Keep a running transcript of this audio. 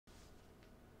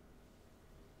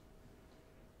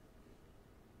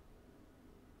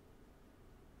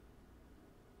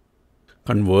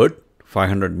Convert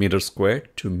 500 meters squared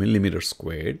to millimeters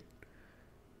squared.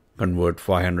 Convert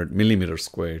 500 millimeters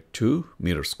squared to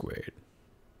meters squared.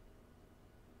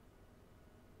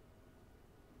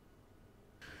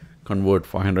 Convert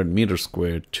 500 meters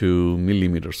squared to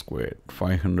millimeters squared.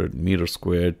 500 meters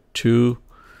squared to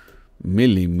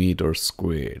millimeters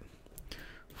squared.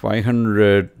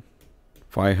 500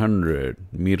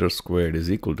 meters squared is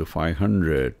equal to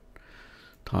 500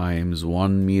 times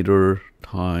 1 meter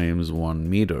times 1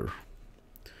 meter.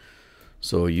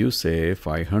 So you say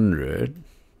 500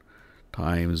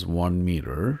 times 1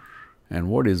 meter. And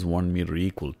what is 1 meter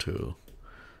equal to?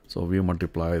 So we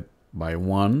multiply by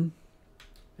 1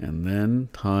 and then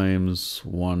times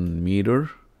 1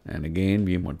 meter. And again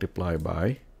we multiply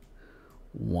by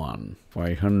 1.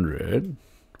 500,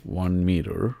 1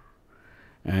 meter.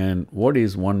 And what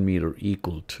is 1 meter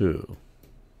equal to?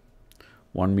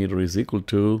 1 meter is equal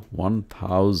to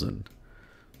 1000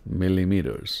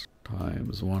 millimeters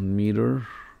times 1 meter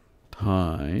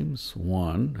times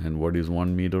 1. And what is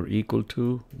 1 meter equal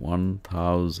to?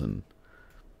 1000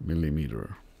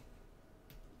 millimeter.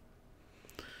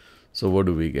 So what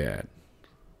do we get?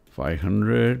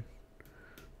 500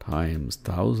 times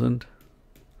 1000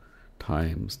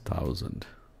 times 1000.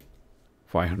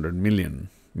 500 million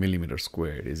millimeters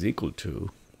squared is equal to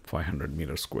 500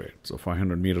 meters squared. So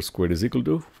 500 meters squared is equal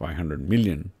to 500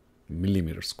 million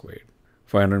millimeters squared.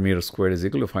 500 meters squared is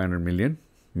equal to 500 million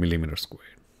millimeters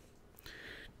squared.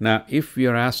 Now, if we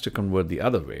are asked to convert the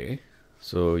other way,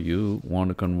 so you want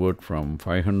to convert from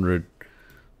 500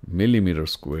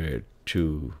 millimeters squared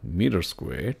to meter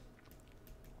squared,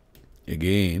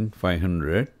 again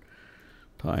 500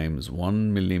 times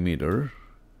 1 millimeter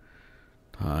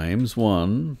times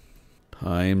 1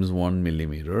 times 1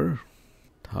 millimeter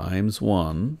times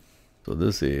 1. So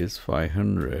this is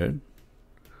 500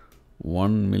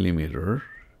 1 millimeter,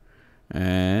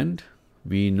 and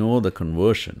we know the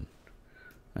conversion.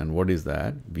 And what is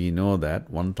that? We know that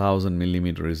 1000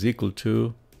 millimeter is equal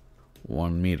to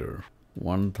 1 meter.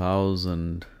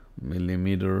 1000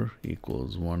 millimeter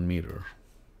equals 1 meter.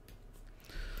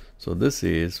 So this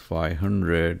is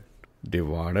 500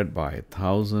 divided by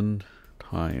 1000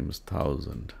 times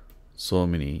 1000. So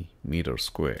many meters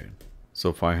squared.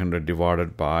 So 500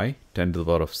 divided by 10 to the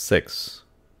power of 6.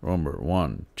 Remember,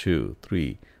 1, 2,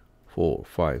 3, 4,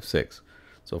 5, 6.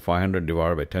 So 500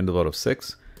 divided by 10 to the power of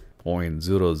 6,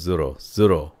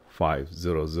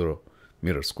 0.000500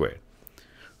 meters squared.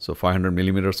 So 500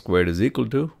 millimeters squared is equal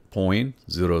to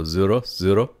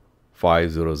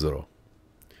 0.000500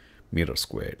 meters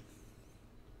squared.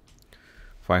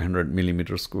 500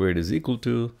 millimeters squared is equal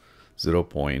to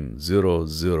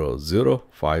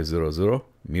 0.000500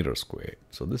 meters squared.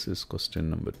 So this is question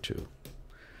number 2.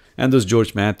 And this is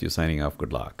George Mathew signing off.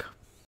 Good luck.